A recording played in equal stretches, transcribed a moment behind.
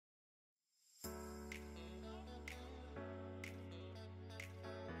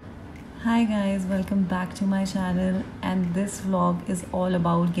Hi guys, welcome back to my channel, and this vlog is all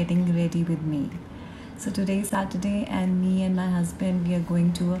about getting ready with me. So today is Saturday and me and my husband we are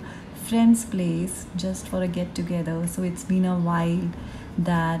going to a friend's place just for a get together. So it's been a while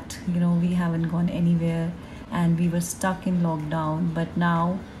that we haven't gone anywhere and we were stuck in lockdown, but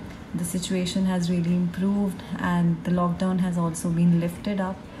now the situation has really improved and the lockdown has also been lifted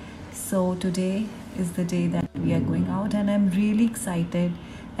up. So today is the day that we are going out and I'm really excited,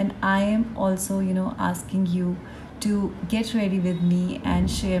 and I am also asking you to get ready with me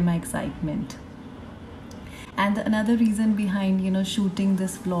and share my excitement. And another reason behind shooting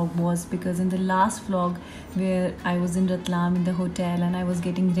this vlog was because in the last vlog where I was in Ratlam in the hotel and I was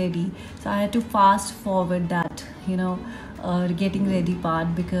getting ready, so I had to fast forward that getting ready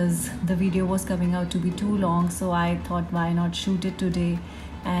part because the video was coming out to be too long. So I thought, why not shoot it today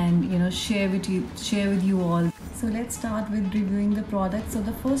and share with you all. So let's start with reviewing the product. So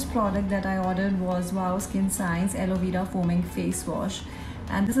the first product that I ordered was Wow Skin Science Aloe Vera Foaming Face Wash,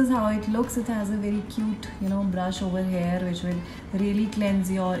 and this is how it looks. It has a very cute brush over here which will really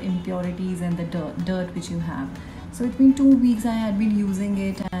cleanse your impurities and the dirt which you have. So it's been 2 weeks I had been using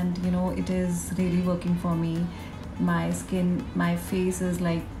it, and it is really working for me. My face is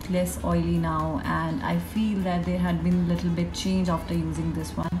like less oily now, and I feel that there had been a little bit change after using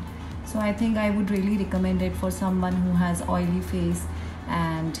this one. So I think I would really recommend it for someone who has oily face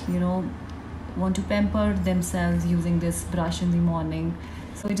and want to pamper themselves using this brush in the morning.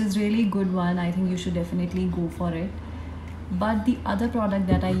 So it is really good one. I think you should definitely go for it. But the other product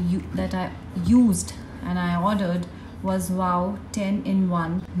that I used and I ordered was Wow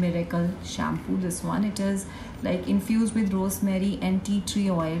 10-in-1 Miracle Shampoo. This one, it is like infused with rosemary and tea tree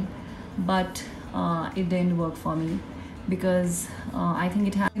oil, but it didn't work for me because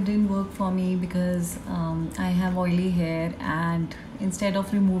it didn't work for me because I have oily hair, and instead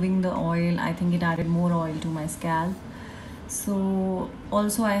of removing the oil, I think it added more oil to my scalp. So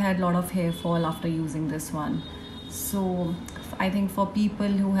also I had a lot of hair fall after using this one. So I think for people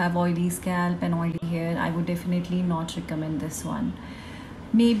who have oily scalp and oily hair, I would definitely not recommend this one.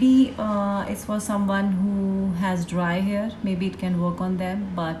 Maybe it's for someone who has dry hair, maybe it can work on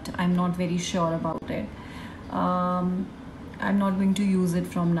them, but I'm not very sure about it. I'm not going to use it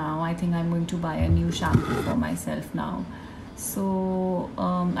from now. I think I'm going to buy a new shampoo for myself now. So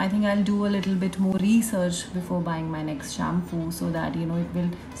I think I'll do a little bit more research before buying my next shampoo, so that it will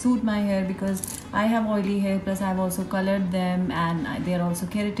suit my hair, because I have oily hair, plus I've also colored them and they're also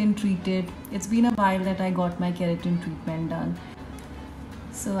keratin treated. It's been a while that I got my keratin treatment done.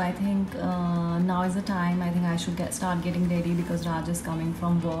 So I think now is the time. I think I should start getting ready because Raj is coming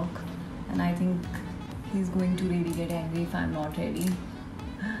from work, and I think he's going to really get angry if I'm not ready,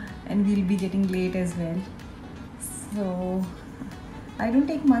 and we'll be getting late as well. So I don't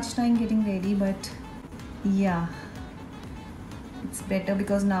take much time getting ready, but yeah, it's better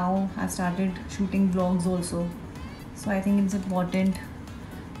because now I've started shooting vlogs also. So I think it's important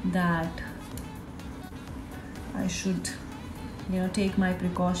that I should take my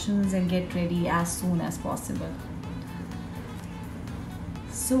precautions and get ready as soon as possible.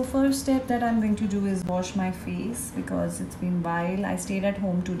 So first step that I'm going to do is wash my face because it's been a while. I stayed at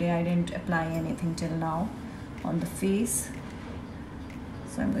home today. I didn't apply anything till now on the face.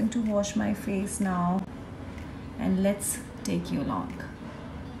 So I'm going to wash my face now, and let's take you along.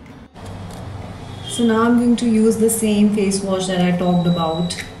 So now I'm going to use the same face wash that I talked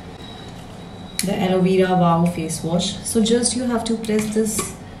about, the Aloe Vera Wow face wash. So just you have to press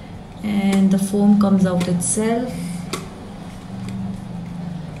this and the foam comes out itself,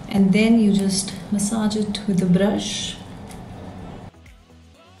 and then you just massage it with the brush.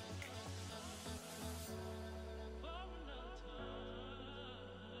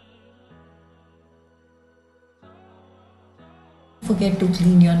 Forget to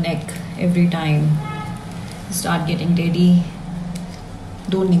clean your neck every time you start getting ready.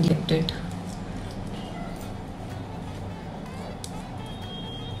 Don't neglect it.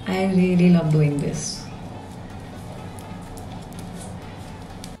 I really love doing this.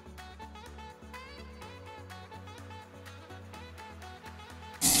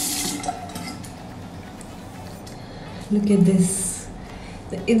 Look at this.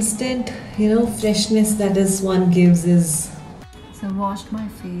 The instant, freshness that this one gives is. So I washed my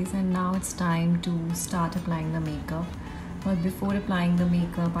face and now it's time to start applying the makeup. But before applying the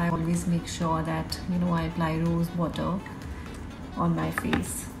makeup, I always make sure that I apply rose water on my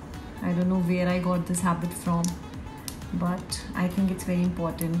face. I don't know where I got this habit from, but I think it's very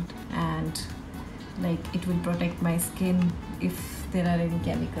important, and it will protect my skin if there are any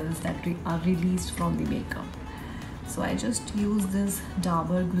chemicals that are released from the makeup. So I just use this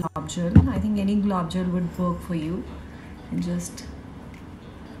Dabur Gulab Gel. I think any Gulab Gel would work for you. And just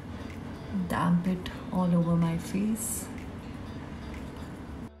damp it all over my face.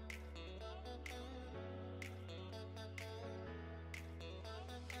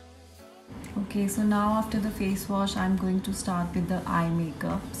 Okay, so now after the face wash, I'm going to start with the eye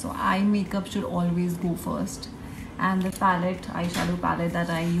makeup. So eye makeup should always go first. And the eyeshadow palette that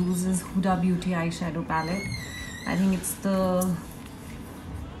I use is Huda Beauty eyeshadow palette. I think it's the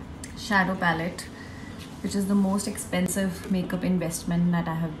shadow palette, which is the most expensive makeup investment that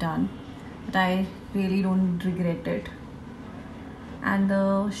I have done. But I really don't regret it. And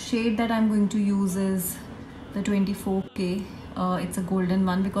the shade that I'm going to use is the 24K. It's a golden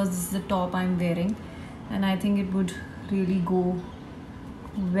one because this is the top I'm wearing, and I think it would really go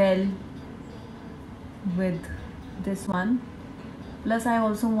well with this one. Plus I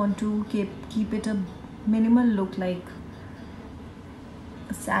also want to keep it a minimal look, like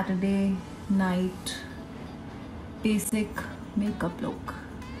a Saturday night basic makeup look.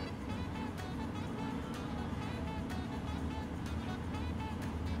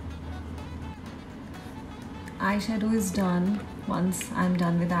 Eyeshadow is done. Once I'm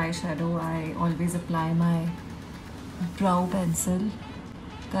done with eyeshadow, I always apply my brow pencil.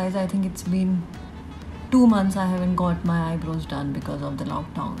 Guys, I think it's been 2 months I haven't got my eyebrows done because of the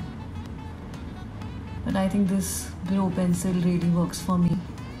lockdown. But I think this brow pencil really works for me.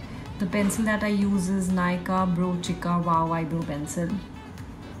 The pencil that I use is Nykaa Brow Chica Wow Eyebrow Pencil.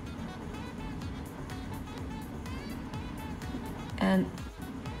 And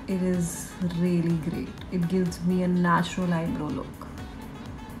it is really great. It gives me a natural eyebrow look.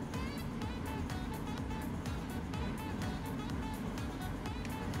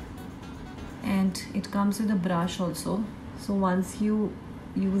 And it comes with a brush also. So once you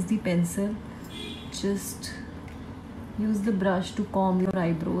use the pencil, just use the brush to comb your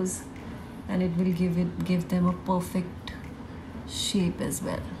eyebrows, and it will give them a perfect shape as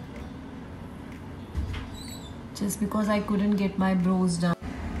well. Just because I couldn't get my brows done,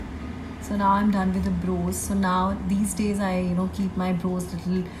 so now I'm done with the brows. So now these days I keep my brows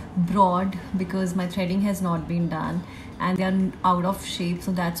little broad because my threading has not been done and they are out of shape,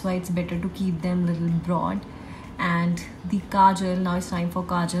 so that's why it's better to keep them little broad. And the kajal, now it's time for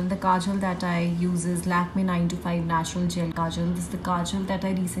kajal. The kajal that I use is Lakme 9 to 5 Natural Gel Kajal. This is the kajal that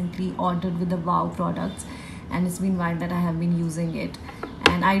I recently ordered with the Wow products, and it's been a while that I have been using it.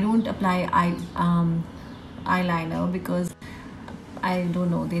 And I don't apply eyeliner because I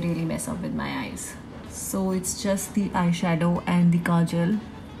don't know, they really mess up with my eyes. So it's just the eyeshadow and the kajal.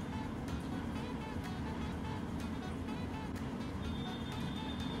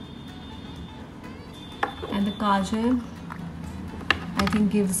 And the kajal, I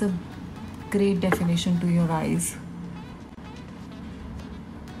think, gives a great definition to your eyes.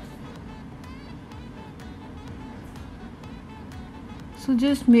 So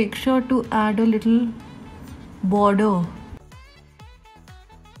just make sure to add a little border.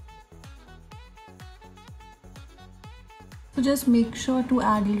 So just make sure to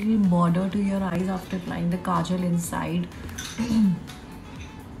add a little border to your eyes after applying the kajal inside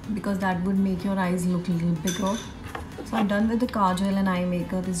because that would make your eyes look a little bigger. So I'm done with the kajal and eye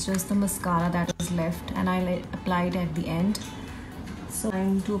makeup. It's just the mascara that is left, and I apply it at the end. So I'm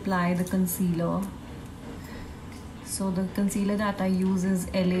going to apply the concealer. So the concealer that I use is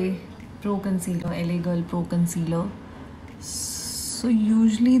LA Pro Concealer, LA Girl Pro Concealer. So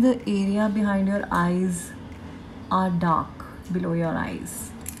usually the area behind your eyes are dark below your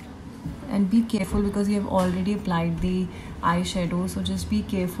eyes, and be careful because you have already applied the eyeshadow, so just be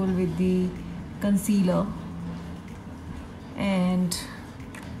careful with the concealer. And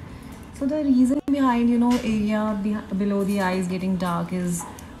so the reason behind area below the eyes getting dark is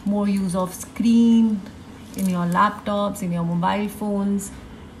more use of screen in your laptops, in your mobile phones,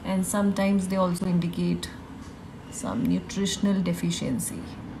 and sometimes they also indicate some nutritional deficiency.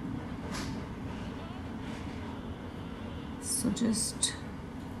 So just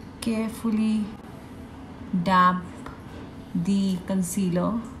carefully dab the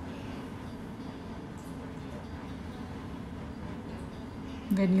concealer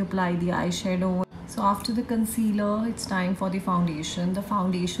when you apply the eyeshadow. So after the concealer, it's time for the foundation. The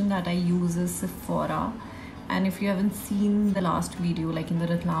foundation that I use is Sephora, and if you haven't seen the last video, like in the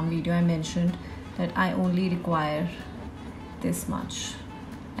Ratlam video, I mentioned that I only require this much.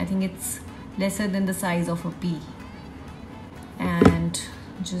 I think it's lesser than the size of a pea. And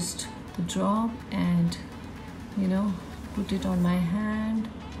just the drop and put it on my hand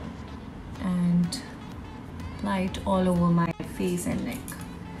and apply it all over my face and neck.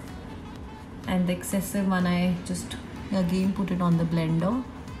 and the excessive one I just again put it on the blender,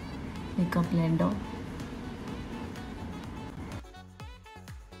 makeup blender.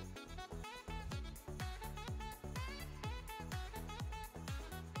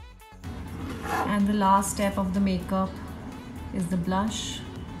 And the last step of the makeup is the blush.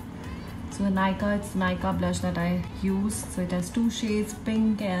 So it's the Nika blush that I use. So it has two shades,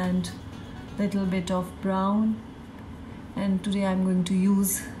 pink and little bit of brown. And today I'm going to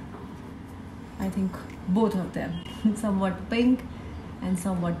use, I think, both of them. Somewhat pink and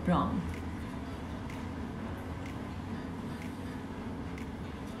somewhat brown.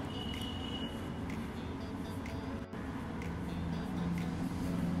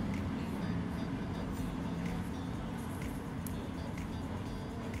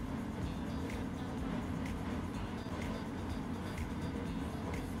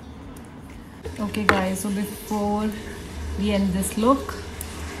 Okay guys, so before we end this look,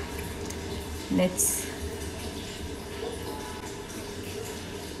 let's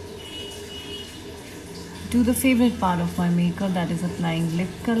do the favorite part of my makeup, that is applying lip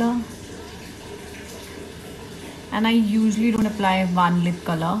color. And I usually don't apply one lip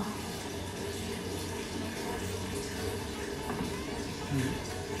color.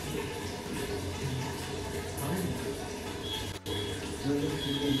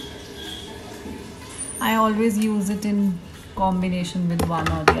 I always use it in combination with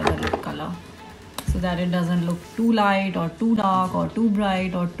one or the other lip color, so that it doesn't look too light or too dark or too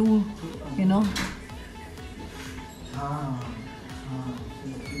bright or too, you know.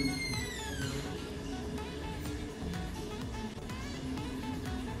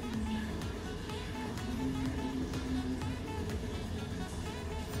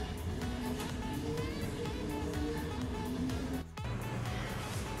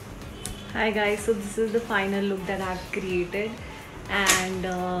 Hi guys, so this is the final look that I've created, and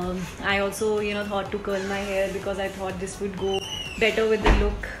I also thought to curl my hair because I thought this would go better with the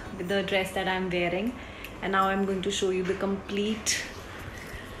look, with the dress that I'm wearing. And now I'm going to show you the complete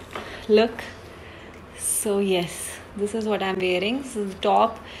look. So yes, this is what I'm wearing. This is the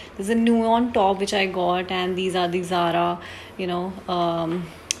top. This is a neon top which I got, and these are the Zara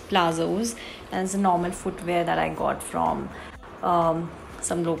plazos, and it's a normal footwear that I got from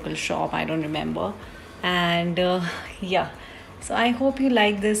some local shop, I don't remember. And yeah, so I hope you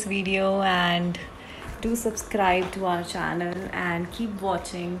like this video, and do subscribe to our channel and keep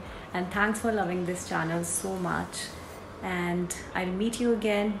watching. And thanks for loving this channel so much, and I'll meet you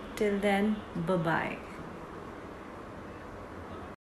again. Till then, bye bye.